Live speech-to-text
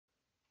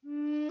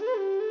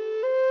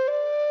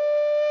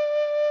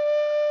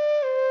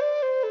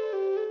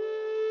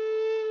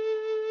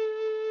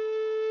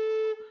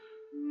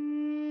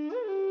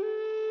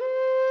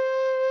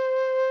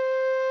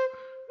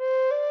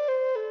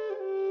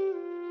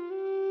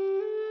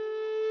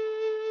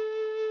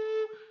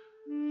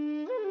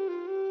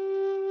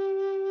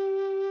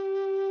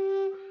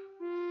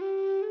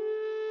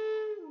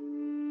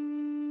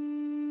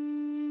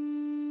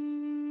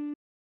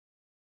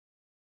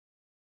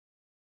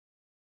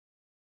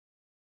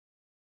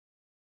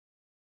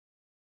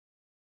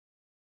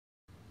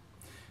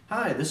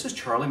Hi, this is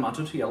Charlie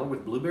Mato-Toyela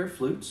with Blue Bear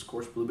Flutes. Of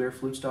course,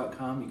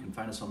 bluebearflutes.com. You can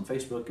find us on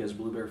Facebook as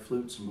Blue Bear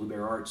Flutes and Blue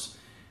Bear Arts,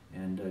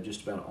 and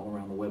just about all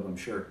around the web, I'm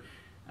sure.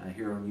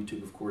 Here on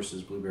YouTube, of course,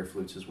 is Blue Bear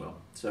Flutes as well.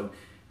 So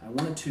I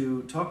wanted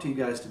to talk to you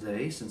guys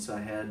today, since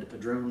I had a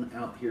drone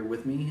out here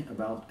with me,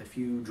 about a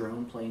few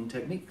drone playing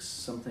techniques,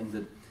 something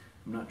that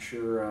I'm not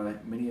sure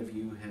many of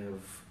you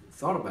have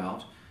thought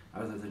about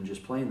other than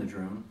just playing the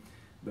drone,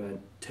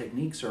 but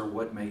techniques are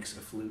what makes a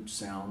flute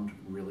sound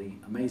really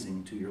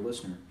amazing to your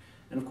listener.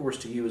 And of course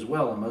to you as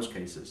well in most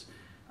cases.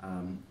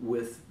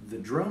 With the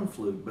drone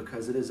flute,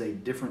 because it is a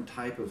different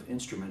type of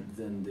instrument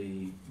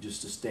than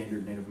just a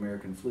standard Native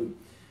American flute,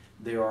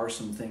 there are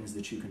some things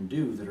that you can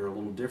do that are a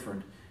little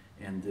different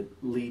and that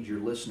lead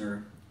your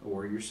listener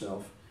or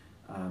yourself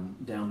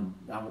down,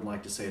 I would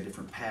like to say, a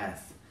different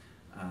path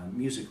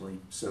musically.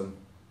 So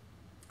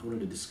I wanted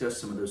to discuss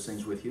some of those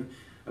things with you.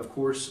 Of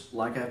course,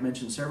 like I've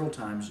mentioned several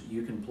times,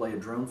 you can play a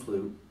drone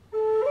flute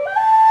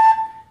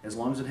as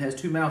long as it has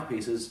two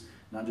mouthpieces,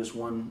 not just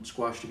one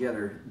squashed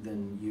together.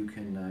 Then you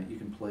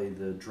can play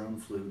the drone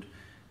flute,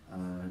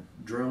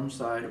 drone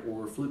side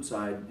or flute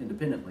side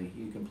independently.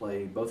 You can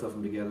play both of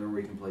them together, or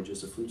you can play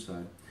just a flute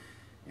side.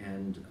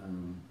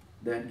 And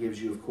that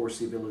gives you, of course,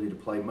 the ability to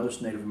play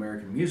most Native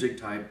American music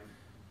type.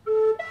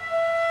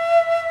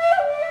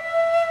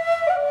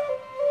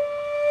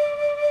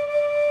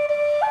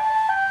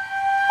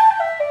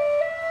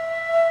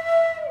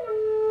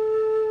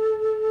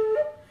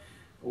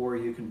 Or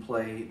you can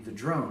play the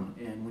drone.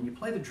 And when you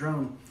play the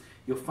drone,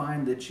 you'll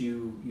find that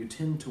you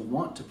tend to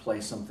want to play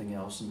something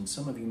else, and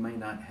some of you may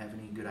not have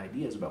any good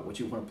ideas about what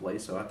you want to play,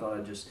 so I thought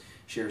I'd just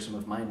share some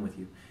of mine with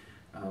you.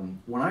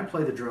 When I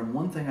play the drone,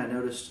 one thing I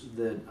noticed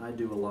that I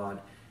do a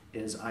lot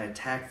is I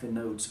attack the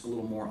notes a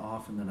little more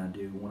often than I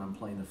do when I'm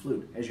playing the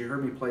flute. As you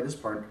heard me play this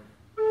part,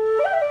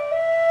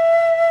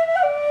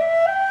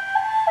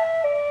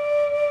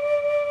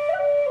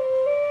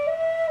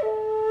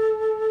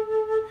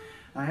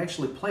 I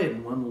actually play it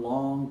in one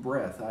long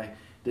breath. I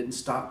didn't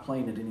stop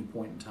playing at any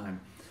point in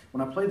time.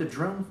 When I play the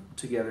drum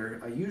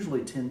together, I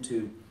usually tend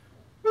to...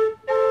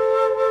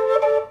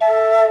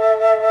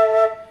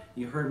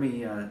 You heard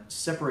me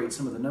separate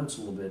some of the notes a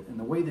little bit, and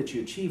the way that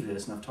you achieve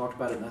this, and I've talked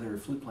about it in other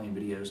flute playing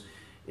videos,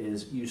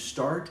 is you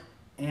start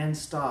and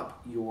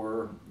stop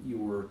your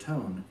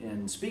tone.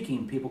 In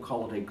speaking, people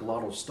call it a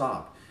glottal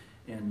stop.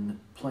 In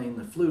playing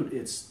the flute,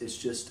 it's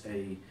just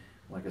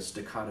like a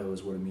staccato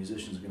is what a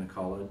musician's going to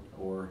call it,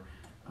 or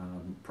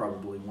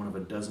probably one of a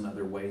dozen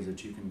other ways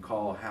that you can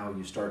call how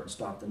you start and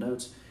stop the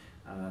notes.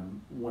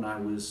 When I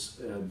was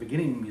a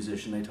beginning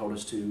musician, they told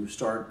us to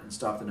start and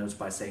stop the notes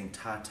by saying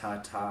ta ta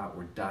ta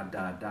or da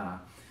da da,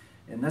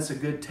 and that's a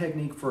good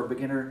technique for a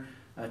beginner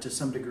to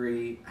some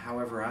degree.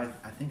 However, I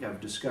think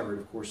I've discovered,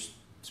 of course,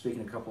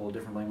 speaking a couple of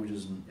different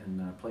languages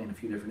and playing a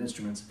few different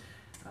instruments,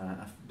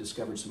 I've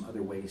discovered some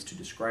other ways to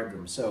describe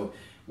them. So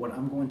what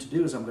I'm going to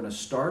do is I'm going to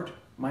start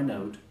my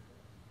note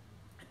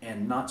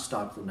and not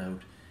stop the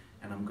note,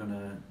 and I'm going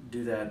to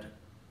do that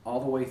all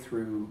the way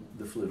through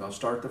the flute. I'll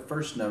start the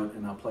first note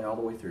and I'll play all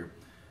the way through.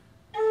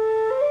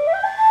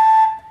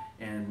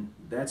 And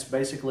that's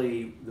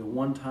basically the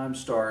one-time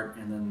start,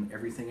 and then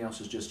everything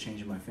else is just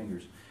changing my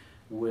fingers.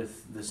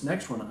 With this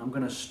next one, I'm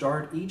going to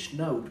start each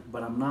note,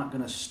 but I'm not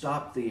going to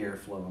stop the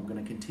airflow. I'm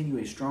going to continue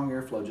a strong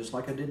airflow just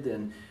like I did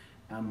then.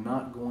 I'm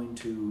not going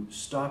to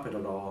stop it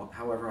at all.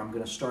 However, I'm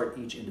going to start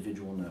each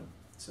individual note.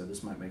 So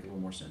this might make a little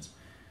more sense.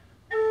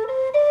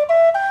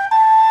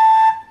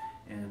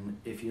 And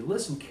if you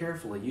listen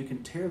carefully, you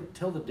can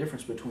tell the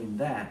difference between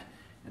that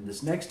and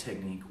this next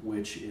technique,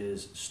 which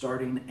is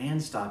starting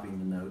and stopping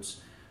the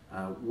notes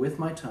with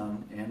my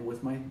tongue and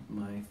with my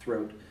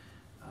throat.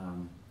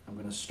 I'm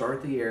going to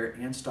start the air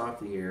and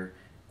stop the air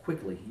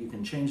quickly. You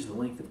can change the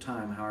length of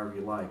time however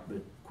you like,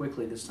 but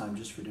quickly this time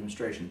just for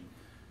demonstration.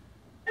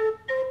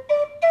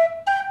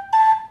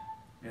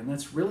 And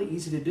that's really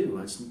easy to do.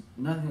 It's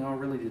nothing all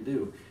really to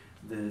do.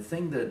 The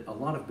thing that a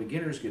lot of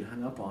beginners get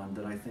hung up on,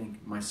 that I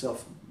think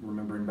myself,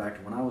 remembering back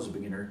to when I was a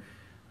beginner,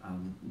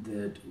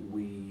 that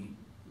we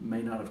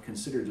may not have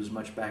considered as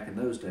much back in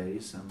those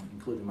days,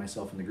 including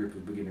myself in the group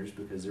of beginners,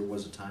 because there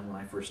was a time when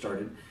I first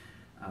started.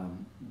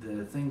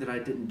 The thing that I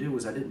didn't do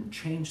was I didn't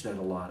change that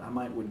a lot.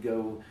 I would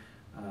go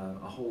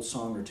a whole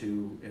song or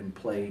two and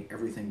play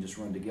everything just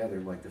run together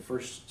like the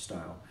first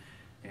style.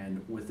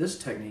 And with this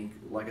technique,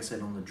 like I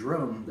said, on the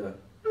drone,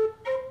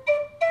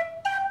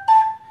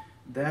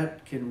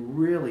 that can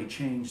really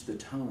change the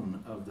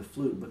tone of the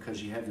flute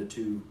because you have the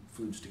two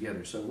flutes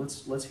together. So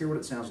let's hear what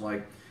it sounds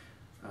like.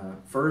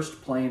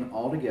 First, playing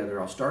all together.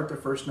 I'll start the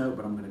first note,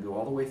 but I'm going to go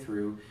all the way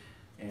through,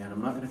 and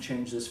I'm not going to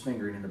change this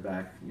fingering in the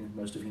back.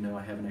 Most of you know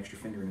I have an extra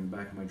fingering in the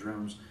back of my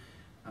drums.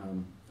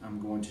 I'm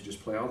going to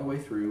just play all the way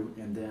through,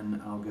 and then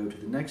I'll go to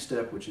the next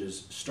step, which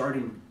is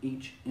starting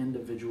each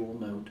individual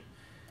note,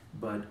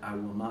 but I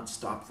will not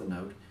stop the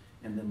note.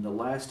 And then the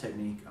last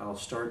technique, I'll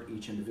start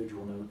each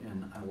individual note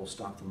and I will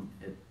stop them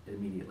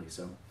immediately.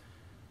 So.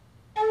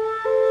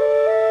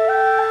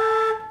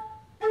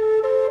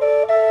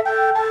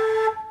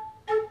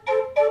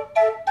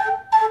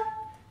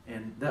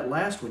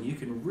 last one, you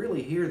can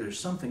really hear there's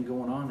something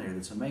going on there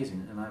that's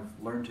amazing, and I've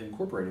learned to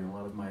incorporate it in a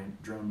lot of my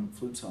drone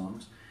flute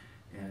songs.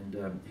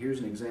 And here's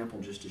an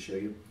example just to show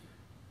you.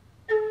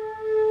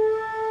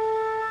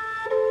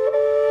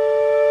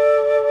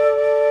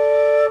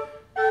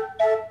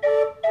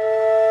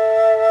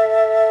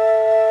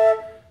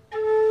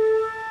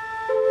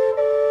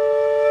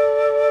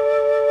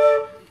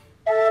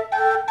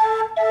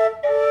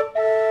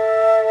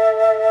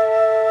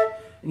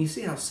 And you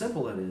see how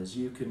simple that is.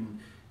 You can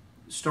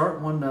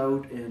start one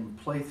note and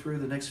play through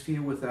the next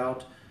few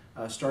without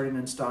starting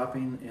and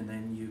stopping, and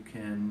then you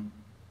can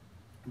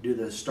do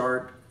the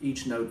start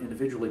each note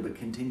individually but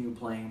continue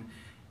playing,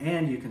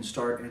 and you can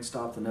start and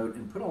stop the note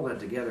and put all that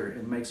together,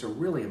 and makes a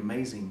really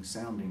amazing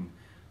sounding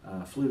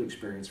flute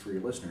experience for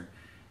your listener.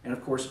 And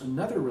of course,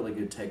 another really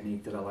good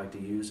technique that I like to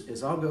use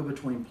is I'll go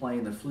between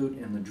playing the flute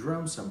and the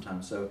drum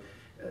sometimes. So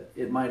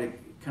it might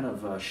kind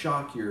of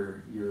shock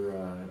your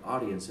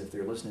audience if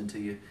they're listening to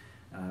you,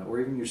 or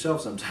even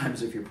yourself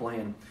sometimes if you're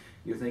playing.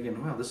 You're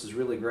thinking, wow, this is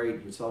really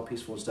great, it's all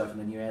peaceful and stuff, and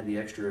then you add the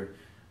extra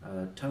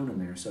tone in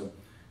there. So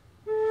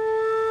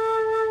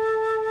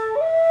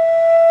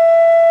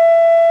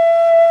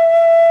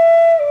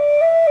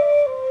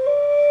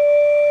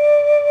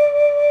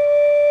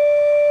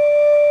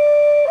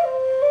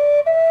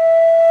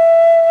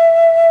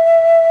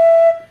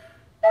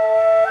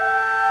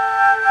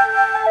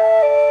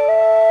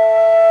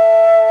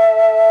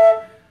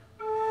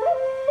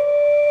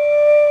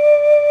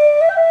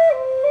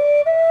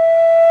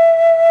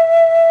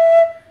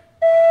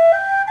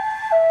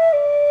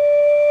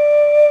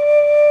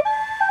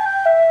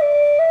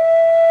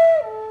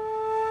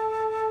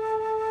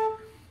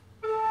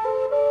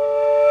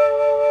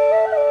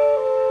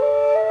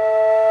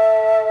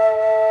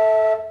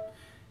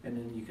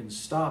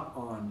stop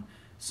on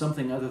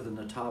something other than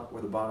the top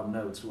or the bottom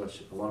notes,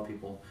 which a lot of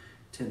people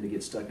tend to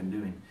get stuck in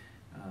doing.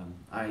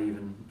 I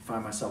even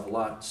find myself a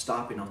lot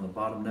stopping on the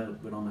bottom note,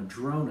 but on the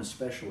drone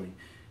especially,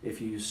 if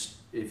you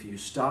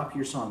stop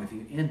your song, if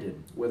you end it,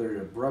 whether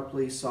it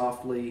abruptly,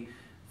 softly,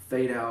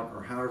 fade out,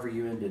 or however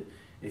you end it,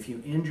 if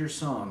you end your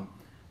song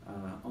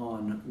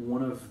on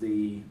one of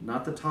the,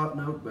 not the top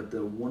note, but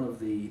the one of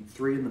the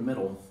three in the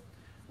middle,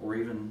 or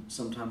even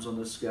sometimes on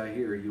this guy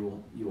here,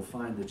 you'll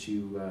find that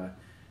you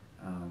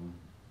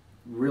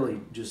really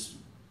just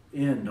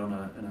end on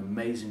an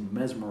amazing,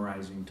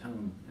 mesmerizing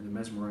tone and a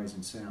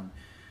mesmerizing sound.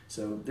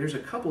 So there's a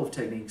couple of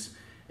techniques.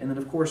 And then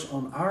of course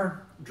on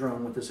our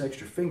drone with this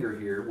extra finger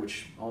here,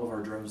 which all of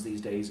our drones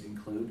these days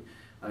include,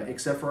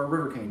 except for our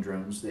river cane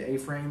drones, the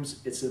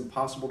A-frames, it's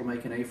impossible to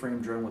make an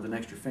A-frame drone with an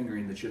extra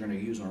fingering that you're going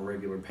to use on a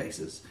regular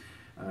basis,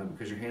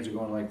 because your hands are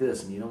going like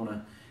this, and you don't want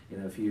to,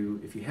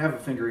 if you have a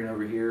fingering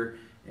over here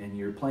and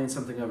you're playing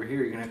something over here,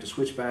 you're going to have to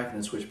switch back and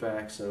then switch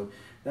back. So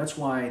that's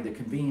why the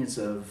convenience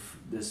of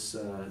this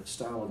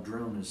style of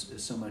drone is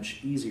so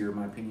much easier, in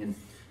my opinion,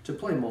 to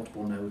play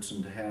multiple notes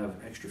and to have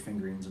extra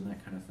fingerings and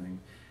that kind of thing.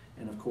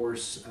 And of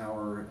course,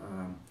 our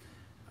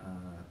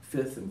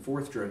fifth and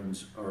fourth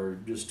drones are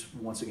just,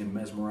 once again,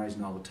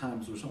 mesmerizing all the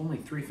time. So there's only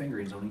 3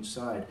 fingerings on each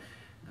side.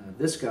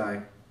 This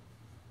guy,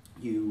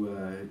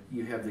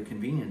 you have the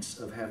convenience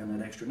of having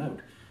that extra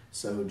note.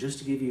 So just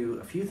to give you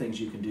a few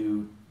things you can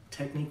do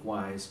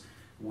technique-wise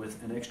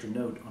with an extra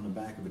note on the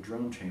back of a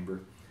drone chamber.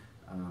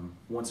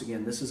 Once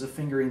again, this is a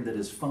fingering that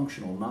is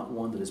functional, not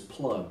one that is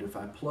plugged. If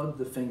I plugged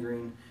the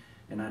fingering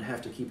and I'd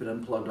have to keep it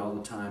unplugged all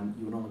the time,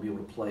 you would only be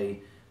able to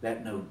play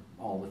that note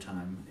all the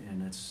time.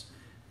 And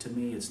to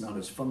me, it's not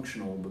as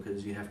functional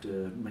because you have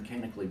to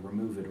mechanically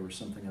remove it or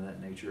something of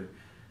that nature.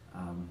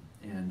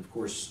 And of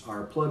course,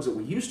 our plugs that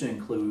we used to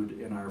include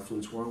in our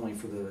flutes were only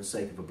for the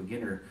sake of a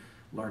beginner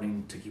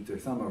learning to keep their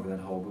thumb over that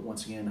hole. But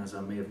once again, as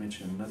I may have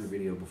mentioned in another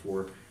video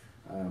before,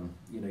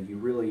 you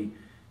really,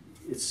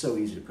 it's so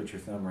easy to put your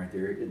thumb right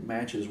there. It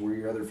matches where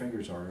your other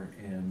fingers are,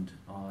 and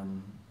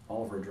on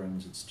all of our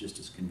drones, it's just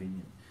as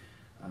convenient.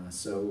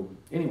 So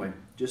anyway,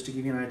 just to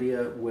give you an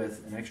idea,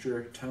 with an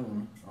extra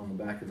tone on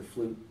the back of the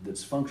flute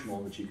that's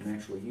functional, that you can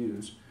actually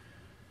use.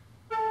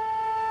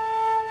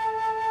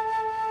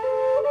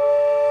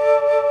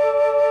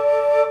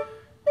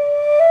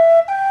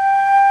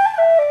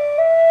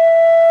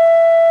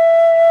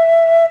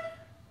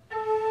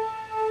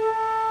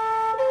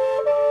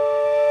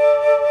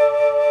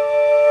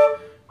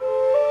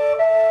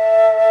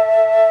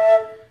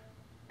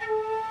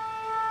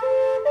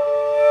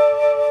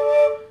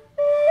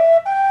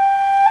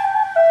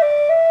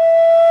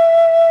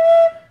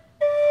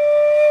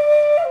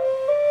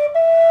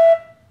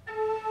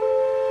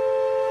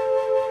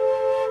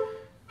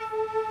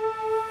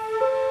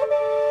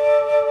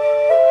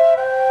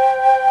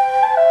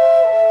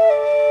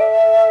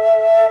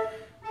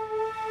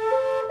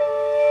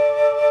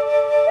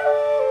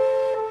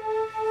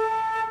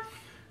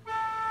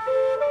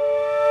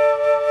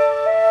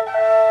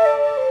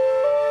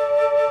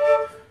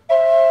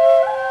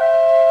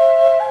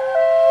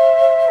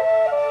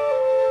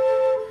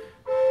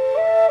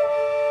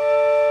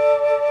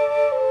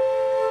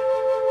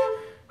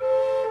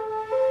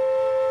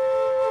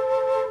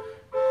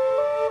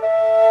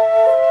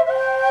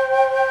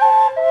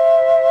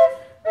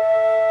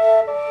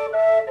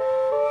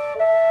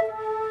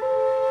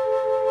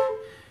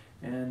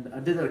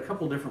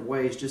 couple different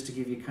ways just to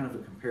give you kind of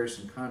a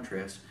comparison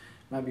contrast.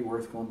 Might be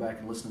worth going back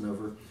and listening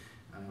over.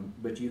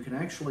 But you can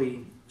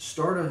actually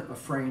start a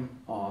frame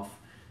off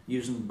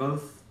using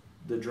both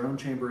the drone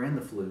chamber and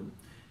the flute,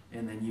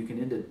 and then you can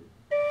end it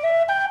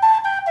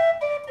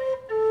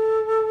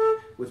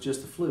with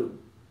just the flute,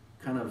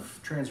 kind of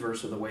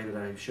transverse of the way that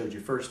I showed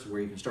you first,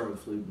 where you can start with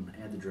the flute and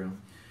add the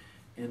drone.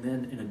 And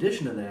then in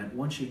addition to that,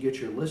 once you get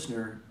your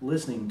listener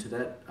listening to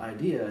that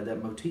idea,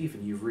 that motif,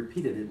 and you've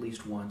repeated it at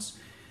least once,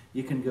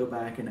 you can go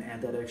back and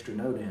add that extra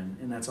note in,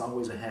 and that's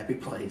always a happy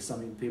place. I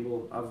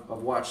mean,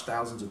 I've watched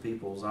thousands of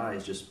people's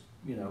eyes just,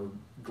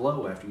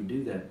 glow after you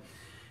do that.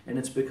 And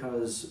it's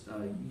because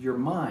your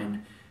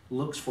mind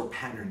looks for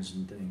patterns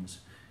and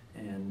things.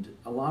 And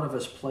a lot of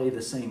us play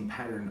the same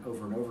pattern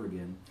over and over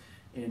again.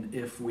 And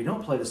if we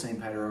don't play the same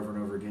pattern over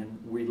and over again,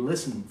 we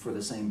listen for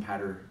the same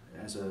pattern.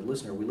 As a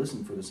listener, we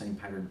listen for the same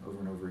pattern over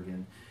and over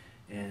again.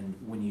 And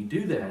when you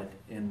do that,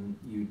 and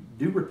you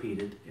do repeat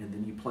it, and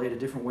then you play it a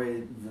different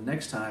way the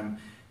next time,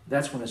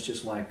 that's when it's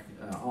just like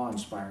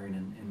awe-inspiring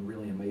and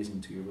really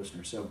amazing to your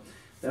listener. So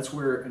that's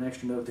where an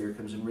extra note there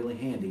comes in really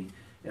handy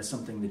as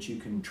something that you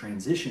can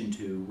transition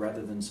to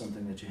rather than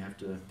something that you have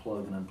to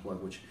plug and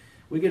unplug, which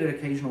we get an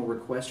occasional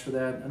request for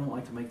that. I don't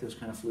like to make those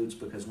kind of flutes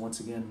because, once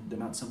again, they're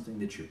not something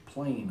that you're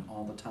playing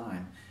all the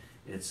time.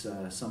 It's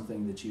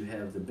something that you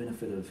have the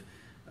benefit of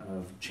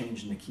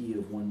changing the key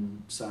of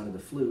one side of the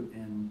flute,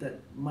 and that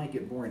might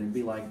get boring. It'd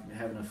be like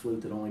having a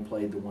flute that only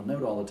played the one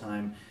note all the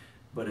time,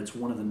 but it's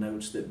one of the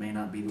notes that may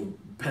not be the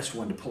best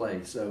one to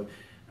play. So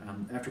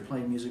after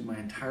playing music my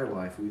entire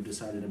life, we've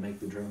decided to make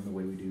the drone the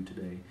way we do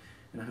today.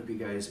 And I hope you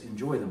guys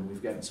enjoy them.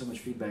 We've gotten so much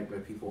feedback by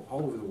people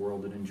all over the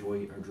world that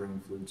enjoy our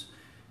drone flutes.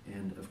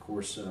 And of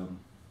course,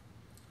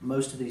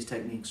 most of these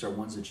techniques are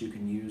ones that you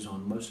can use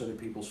on most other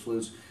people's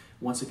flutes.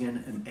 Once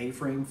again, an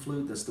A-frame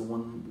flute, that's the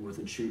one with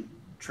a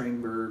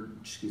chamber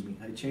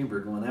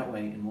going that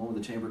way and one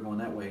with the chamber going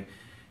that way.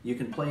 You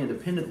can play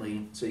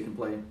independently, so you can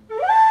play,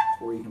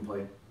 or you can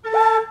play.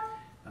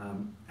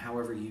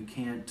 However, you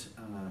can't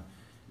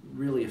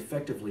really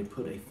effectively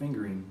put a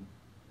fingering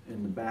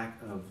in the back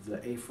of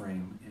the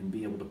A-frame and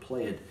be able to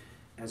play it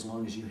as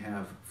long as you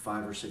have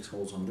 5 or 6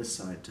 holes on this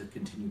side to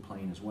continue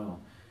playing as well.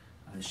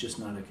 It's just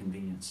not a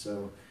convenience.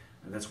 So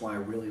that's why I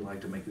really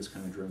like to make this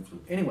kind of drone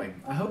flute. Anyway,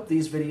 I hope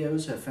these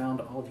videos have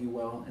found all of you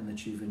well and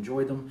that you've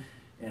enjoyed them,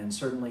 and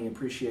certainly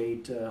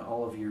appreciate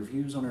all of your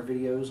views on our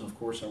videos, and of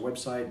course our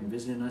website, and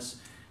visiting us,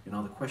 and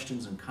all the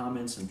questions and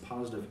comments and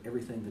positive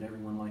everything that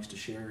everyone likes to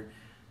share.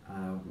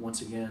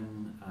 Once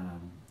again,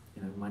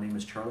 my name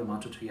is Charlie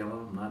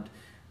Mato-Toyela. I'm not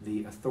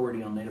the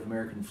authority on Native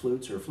American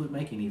flutes or flute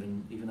making,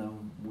 even though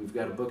we've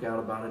got a book out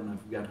about it and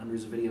I've got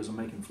hundreds of videos on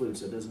making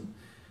flutes. That doesn't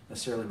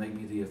necessarily make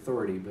me the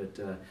authority, but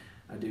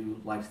I do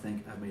like to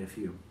think I've made a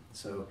few.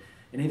 So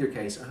in either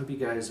case, I hope you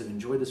guys have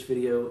enjoyed this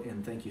video,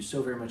 and thank you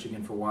so very much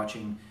again for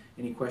watching.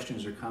 Any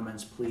questions or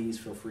comments, please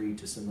feel free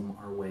to send them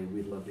our way.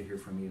 We'd love to hear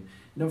from you.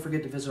 And don't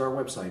forget to visit our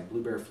website,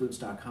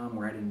 bluebearflutes.com.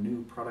 We're adding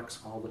new products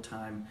all the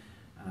time,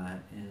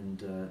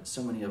 and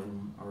so many of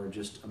them are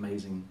just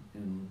amazing,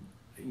 and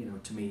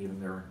to me even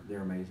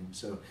they're amazing.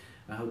 So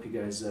I hope you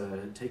guys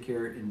take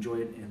care,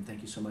 enjoy it, and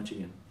thank you so much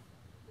again.